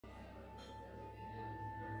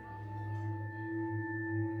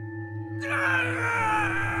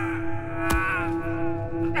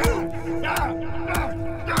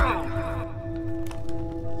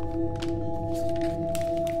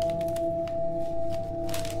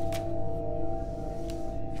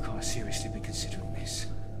Seriously be considering this.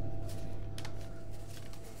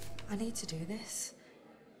 I need to do this.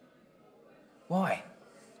 Why?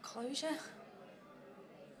 Closure.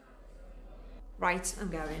 Right, I'm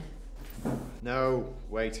going. No,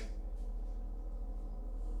 wait.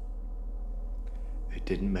 It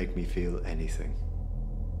didn't make me feel anything.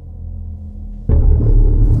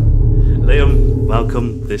 Liam,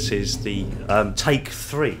 welcome. This is the take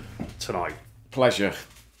 3 tonight. Pleasure.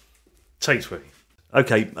 Take 3.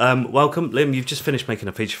 Okay, welcome. Liam, you've just finished making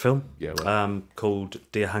a feature film called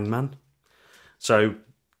Dear Hangman. So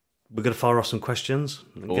we're going to fire off some questions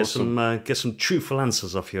and get some truthful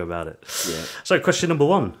answers off you about it. Yeah. So question number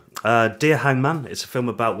 1. Dear Hangman, it's a film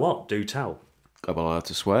about what? Do tell. Am I allowed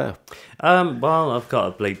to swear? Well, I've got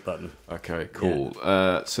a bleep button. Okay, cool.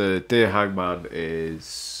 Yeah. So Dear Hangman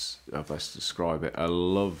is, how best to describe it, a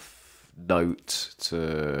love note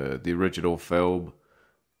to the original film.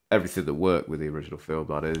 Everything that worked with the original film,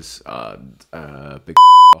 that is, and big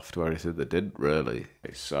off to anything that didn't, really.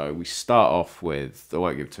 So we start off with, I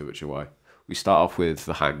won't give too much away, we start off with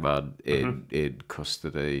the Hangman in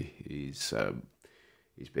custody. He's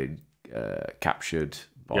been captured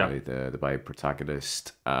by the main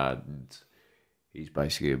protagonist, and he's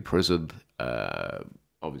basically in prison.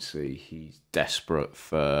 Obviously, he's desperate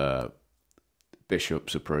for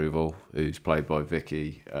Bishop's approval, who's played by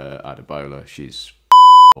Vicky Adebola. She's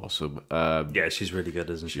awesome. Yeah, she's really good,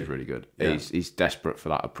 isn't she? She's really good. Yeah. He's desperate for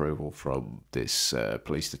that approval from this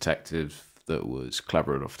police detective that was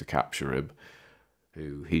clever enough to capture him,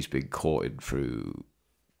 who he's been courting through,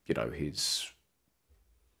 his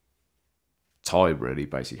time, really,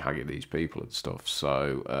 basically hanging these people and stuff.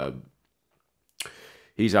 So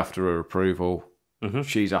he's after her approval.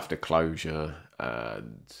 She's after closure,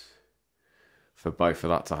 and for both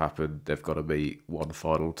of that to happen, they've got to meet one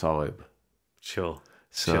final time. Sure.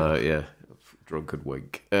 So, yeah, drunken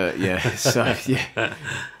wink. So, yeah.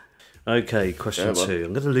 Okay, question 2.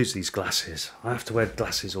 I'm going to lose these glasses. I have to wear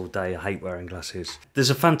glasses all day. I hate wearing glasses. There's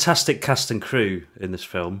a fantastic cast and crew in this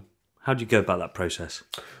film. How do you go about that process?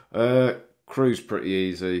 Crew's pretty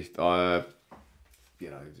easy. Just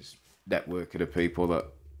networking of people that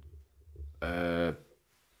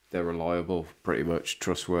they're reliable, pretty much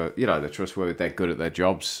trustworthy. They're trustworthy. They're good at their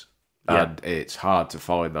jobs, and it's hard to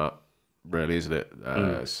find that. Really, isn't it?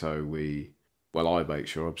 So I make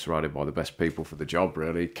sure I'm surrounded by the best people for the job,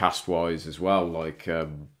 really, cast-wise as well. Like,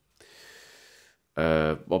 I'm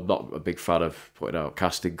not a big fan of putting out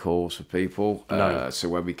casting calls for people. No. So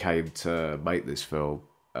when we came to make this film,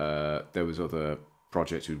 there was other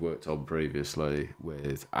projects we'd worked on previously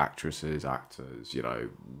with actresses, actors,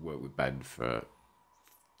 worked with Ben for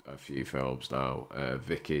a few films now.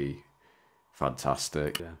 Vicky,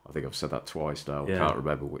 fantastic. Yeah. I think I've said that twice now. Yeah. Can't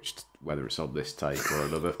remember whether it's on this take or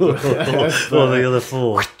another. Or the other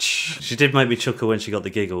 4. She did make me chuckle when she got the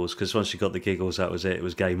giggles, because once she got the giggles, that was it. It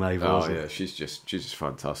was game over. Oh yeah, she's just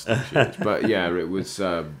fantastic. She is. But yeah, it was.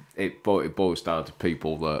 It boils down to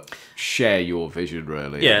people that share your vision,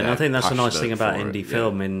 really. Yeah, and I think that's a nice thing about passionate indie for it,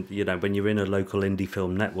 film. And when you're in a local indie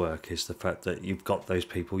film network, is the fact that you've got those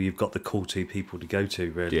people, you've got the cool 2 people to go to,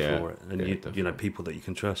 really, for it, and people that you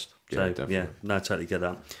can trust. So I totally get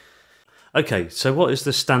that. Okay, so what is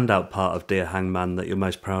the standout part of Dear Hangman that you're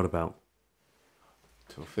most proud about?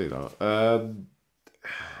 Toughy that.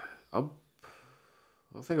 I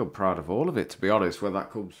think I'm proud of all of it, to be honest. Where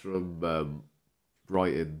that comes from,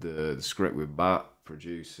 writing the script with Matt,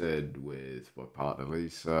 producing with my partner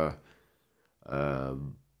Lisa, the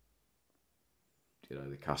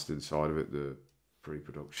casting side of it, the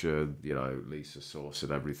pre-production, Lisa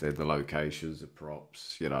sourcing everything, the locations, the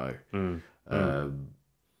props,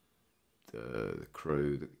 the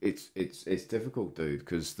crew. It's difficult, dude,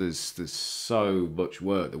 because there's so much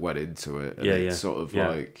work that went into it, and it's sort of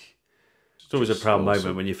like. It's always a proud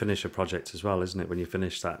moment when you finish a project as well, isn't it? When you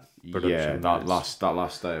finish that production. Yeah, that last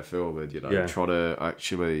day of filming, trying to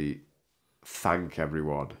actually thank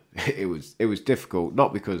everyone. It was difficult,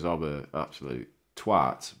 not because I'm an absolute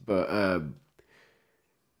twat, but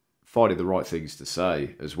finding the right things to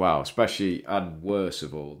say as well, especially, and worse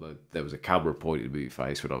of all, there was a camera pointing at my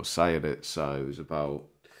face when I was saying it, so it was about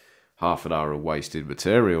half an hour of wasted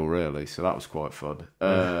material, really, so that was quite fun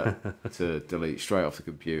to delete straight off the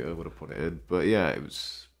computer when I put it in. But yeah, it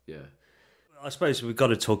was, I suppose we've got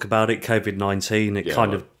to talk about it. COVID-19, it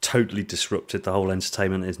kind of totally disrupted the whole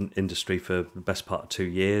entertainment industry for the best part of 2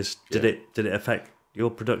 years. Did it affect your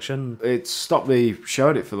production? It stopped me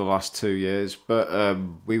showing it for the last 2 years, but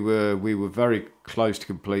we were very close to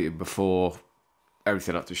completing before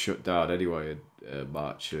everything had to shut down anyway in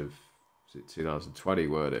March of 2020,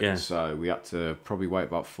 weren't it? Yeah. So we had to probably wait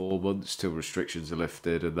about 4 months till restrictions are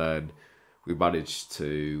lifted, and then we managed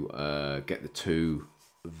to get the 2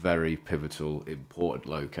 very pivotal, important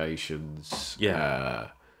locations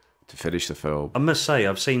to finish the film. I must say,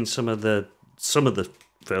 I've seen some of the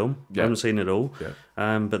film. I haven't seen it all,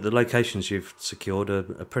 but the locations you've secured are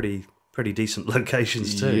pretty decent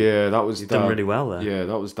locations too. Yeah, that was You've done really well there. Yeah,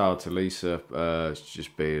 that was down to Lisa,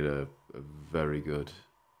 just being a very good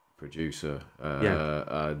producer.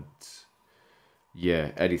 And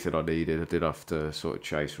yeah, anything I needed, I didn't have to sort of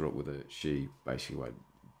chase her up with it. She basically went,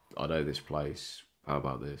 I know this place, how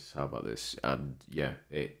about this, how about this? And yeah,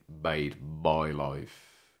 it made my life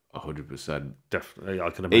 100% definitely, I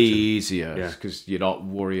can imagine, easier, because you're not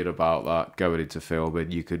worrying about that going into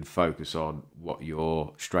filming. You can focus on what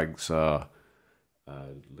your strengths are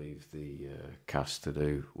and leave the cast to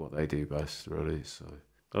do what they do best, really. So,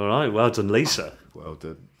 all right, well done, Lisa. Well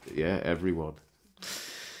done, yeah, everyone.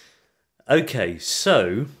 Okay,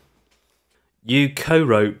 so you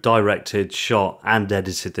co-wrote, directed, shot, and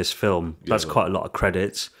edited this film. That's quite a lot of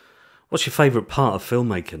credits. What's your favourite part of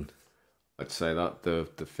filmmaking? I'd say that the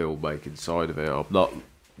filmmaking side of it.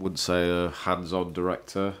 Wouldn't say a hands-on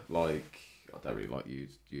director. Like, I don't really like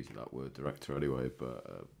using that word director anyway.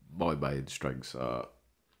 But my main strengths are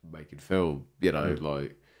making film. You know,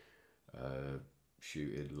 like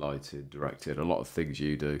shooting, lighting, directing. A lot of things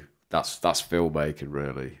you do. That's filmmaking,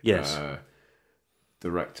 really. Yes.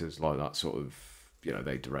 Directors like that sort of. You know,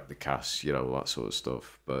 they direct the cast. You know, all that sort of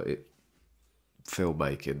stuff. But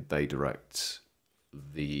filmmaking, they direct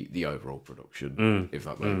the overall production, if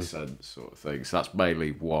that makes sense, sort of thing. So that's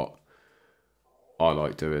mainly what I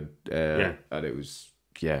like doing. And it was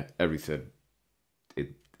everything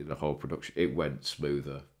in the whole production. It went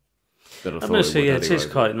smoother than I thought it would anyway. It is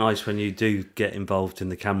quite nice when you do get involved in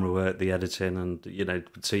the camera work, the editing, and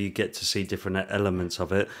so you get to see different elements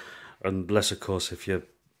of it. Unless, of course, if your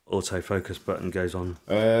autofocus button goes on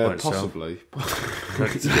by itself. Possibly.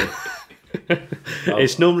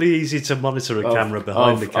 It's normally easy to monitor a camera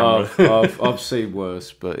behind the camera. I've seen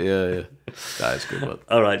worse, but yeah, that is good one.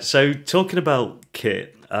 All right, so talking about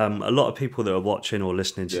kit, a lot of people that are watching or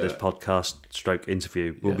listening to this podcast stroke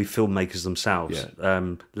interview will be filmmakers themselves.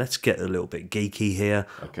 Let's get a little bit geeky here.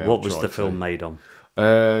 Okay, what was the film made on?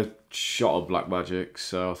 Shot on Blackmagic,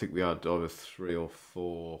 so I think we had over 3 or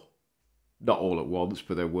 4, not all at once,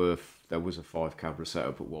 but there was a 5 camera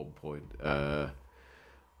setup at one point.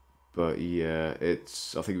 But yeah, I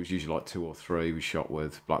think it was usually like 2 or 3 we shot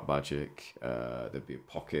with Blackmagic. There'd be a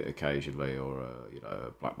Pocket occasionally, or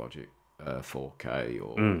a Blackmagic 4K,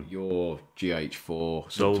 or your GH4.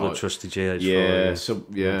 All the trusty GH4.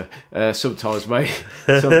 Yeah,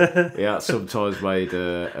 sometimes made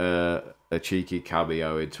a cheeky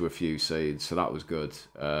cameo into a few scenes, so that was good.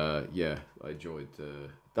 I enjoyed that.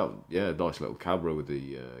 Yeah, nice little camera with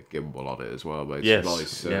the gimbal on it as well. Made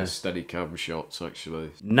some nice steady cam shots,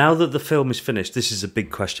 actually. Now that the film is finished, this is a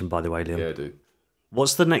big question, by the way, Liam. Yeah, dude.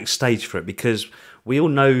 What's the next stage for it? Because we all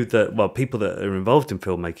know that, well, people that are involved in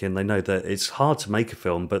filmmaking, they know that it's hard to make a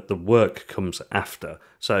film, but the work comes after.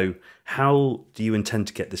 So how do you intend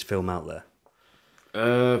to get this film out there?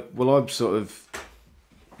 Well, I'm sort of,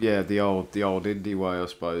 the old indie way, I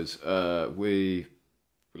suppose. We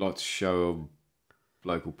like to show them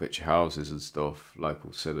local picture houses and stuff,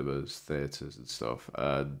 local cinemas, theatres and stuff.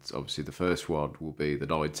 And obviously the first one will be the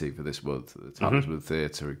 19th of this month at the Talisman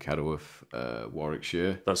Theatre in Kenilworth,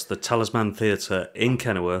 Warwickshire. That's the Talisman Theatre in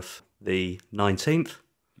Kenilworth, the 19th.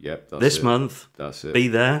 Yep, that's this month. That's it. Be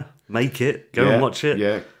there, make it, go and watch it.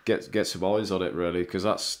 Yeah, get some eyes on it, really, because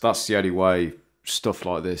that's the only way stuff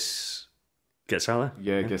like this gets out there.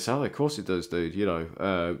 Yeah, it gets out there. Of course it does, dude.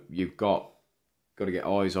 You've got to get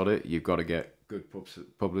eyes on it. You've got to get good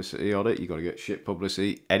publicity on it. You've got to get shit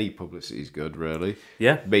publicity. Any publicity is good, really.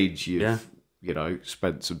 Yeah. Means you've,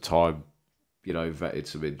 spent some time, vetted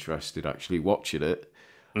some interest in actually watching it.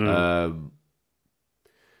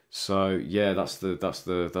 So yeah, that's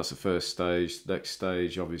the first stage. Next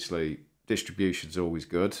stage, obviously, distribution's always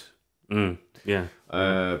good. Yeah.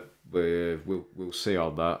 We'll see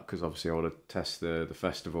on that, because obviously I want to test the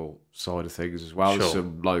festival side of things as well. Sure. There's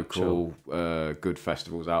some local good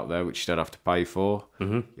festivals out there which you don't have to pay for.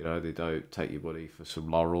 They don't take your money for some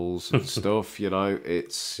laurels and stuff.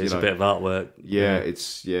 It's a bit of artwork.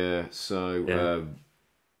 So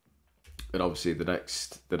and obviously the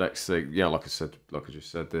next thing, like I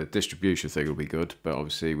just said, the distribution thing will be good. But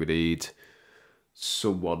obviously we need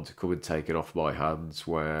someone to come and take it off my hands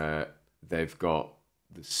where they've got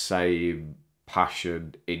the same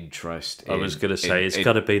passion, interest. I was going to say, it's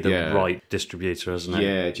got to be the right distributor, hasn't it?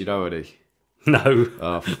 Yeah, do you know any? No,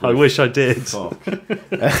 I wish I did. Fuck.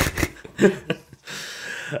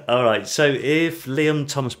 All right, so if Liam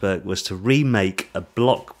Thomas Burke was to remake a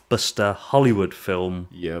blockbuster Hollywood film,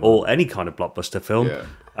 or any kind of blockbuster film,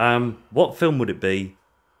 what film would it be?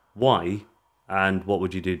 Why? And what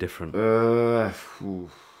would you do different? I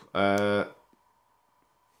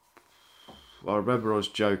remember I was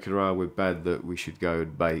joking around with Ben that we should go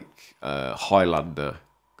and make Highlander,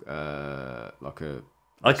 like a...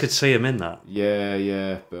 I could see him in that.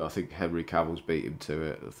 Yeah, but I think Henry Cavill's beat him to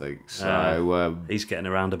it, I think. So he's getting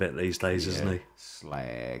around a bit these days, isn't he?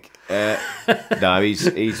 Slag. No,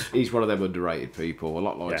 he's one of them underrated people, a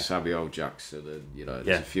lot like Samuel L. Jackson, and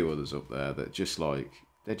there's a few others up there that just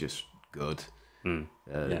they're just good.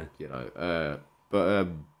 But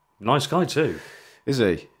nice guy too. Is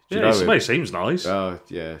he? Do you know him? He seems nice. Oh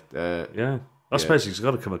yeah. I suppose he's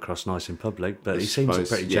got to come across nice in public, but he seems a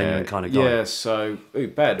pretty genuine kind of guy. Yeah, so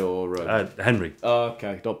Ben or... Henry. Oh,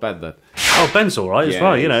 okay, not Ben then. Oh, Ben's all right as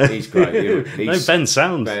well, He's great. No, Ben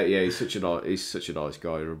sounds... he's such a nice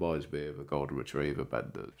guy. He reminds me of a golden retriever,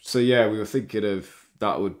 Ben does. So yeah, we were thinking of...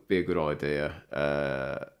 That would be a good idea.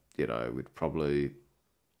 We'd probably...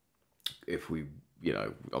 If we...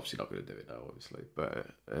 obviously not going to do it now, obviously,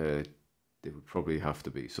 but it would probably have to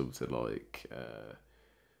be something like...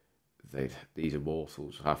 these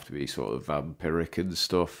immortals have to be sort of vampiric and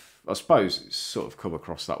stuff. I suppose it's sort of come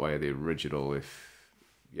across that way in the original, if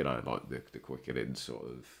like the quickening sort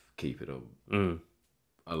of keeping them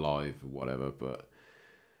alive or whatever. But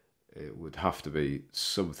it would have to be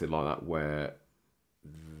something like that where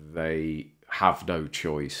they have no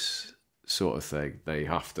choice, sort of thing. They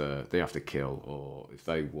have to kill, or if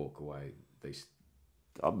they walk away,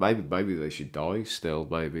 maybe they should die still.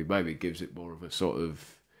 Maybe it gives it more of a sort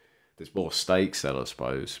of... There's more stakes then, I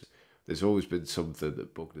suppose. There's always been something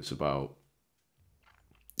that bugged us about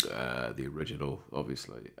the original,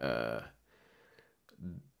 obviously. Who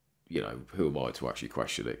am I to actually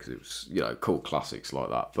question it? Because it was, cult classics like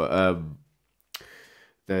that. But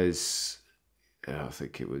there's, I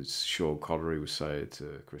think it was Sean Connery was saying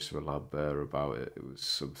to Christopher Lambert about it. It was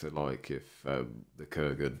something like if the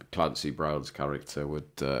Kurgan, Clancy Brown's character would,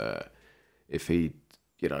 if he'd,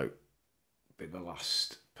 been the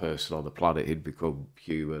last person on the planet, he'd become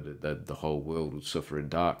human, and then the whole world would suffer in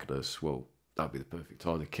darkness. Well, that'd be the perfect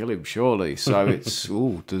time to kill him, surely. So it's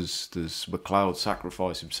does MacLeod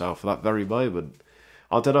sacrifice himself for that very moment?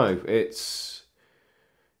 I don't know. It's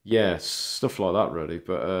stuff like that, really.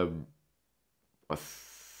 But I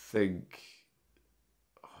think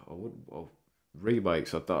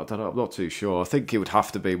remakes. I don't know. I'm not too sure. I think it would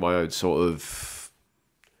have to be my own sort of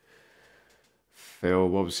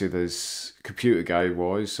film. Obviously, there's computer game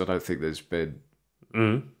wise, I don't think there's been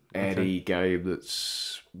any game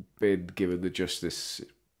that's been given the justice.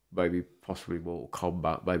 Maybe possibly Mortal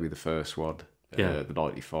Kombat, maybe the first one, the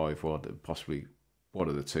 95 one, and possibly one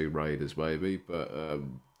of the Tomb Raiders, maybe. But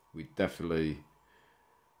we definitely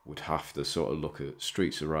would have to sort of look at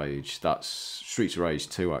Streets of Rage. That's Streets of Rage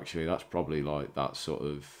 2, actually. That's probably like that sort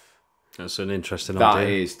of... That's an interesting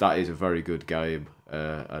idea. That is a very good game,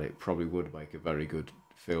 and it probably would make a very good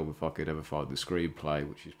film if I could ever find the screenplay,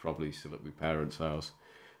 which is probably still at my parents' house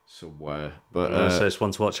somewhere. But so it's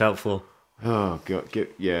one to watch out for. Oh God,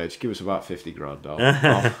 just give us about 50 grand.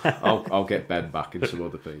 I'll get Ben back and some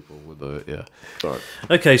other people with it. Yeah. Sorry.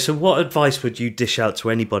 Okay, so what advice would you dish out to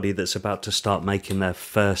anybody that's about to start making their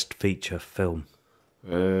first feature film?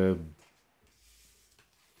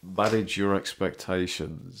 Manage your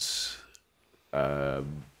expectations,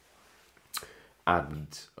 and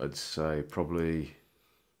I'd say probably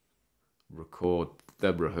record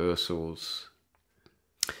them rehearsals.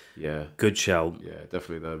 Yeah. Good shout. Yeah,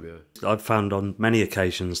 definitely them, yeah. I've found on many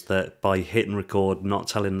occasions that by hitting record, not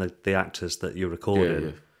telling the actors that you're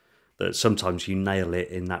recording, that sometimes you nail it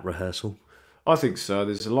in that rehearsal. I think so.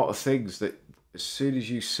 There's a lot of things that as soon as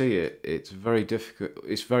you see it, it's very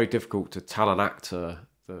difficult to tell an actor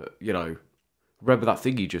that, remember that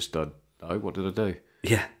thing you just done? No, what did I do?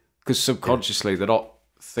 Yeah. Because subconsciously they're not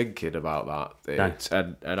thinking about that.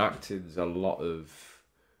 And acting's a lot of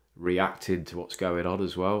reacting to what's going on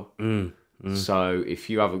as well. So if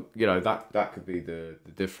you haven't, that could be the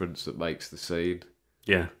difference that makes the scene.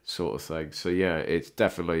 Yeah. Sort of thing. So yeah, it's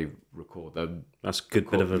definitely record them. That's a good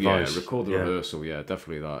bit of advice. Yeah, record the rehearsal. Yeah,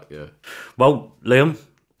 definitely that. Yeah. Well, Liam.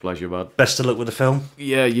 Pleasure, man. Best of luck with the film.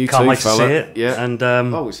 Yeah, you Can't too, wait fella. to see it. Yeah. And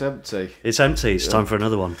it's empty. It's empty. It's time for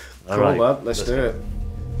another one. All right, man. Let's do it.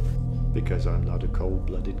 Because I'm not a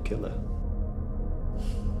cold-blooded killer.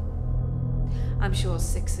 I'm sure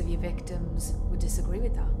 6 of your victims would disagree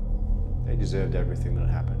with that. They deserved everything that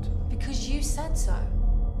happened. Because you said so.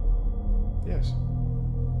 Yes.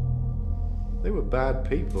 They were bad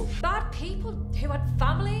people. Bad people who had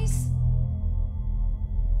families?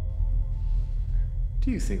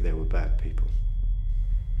 Do you think they were bad people?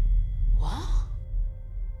 What?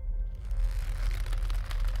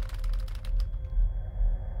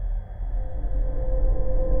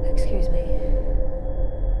 Excuse me.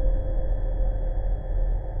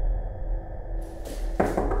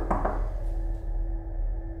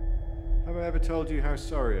 Have I ever told you how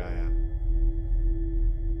sorry I am?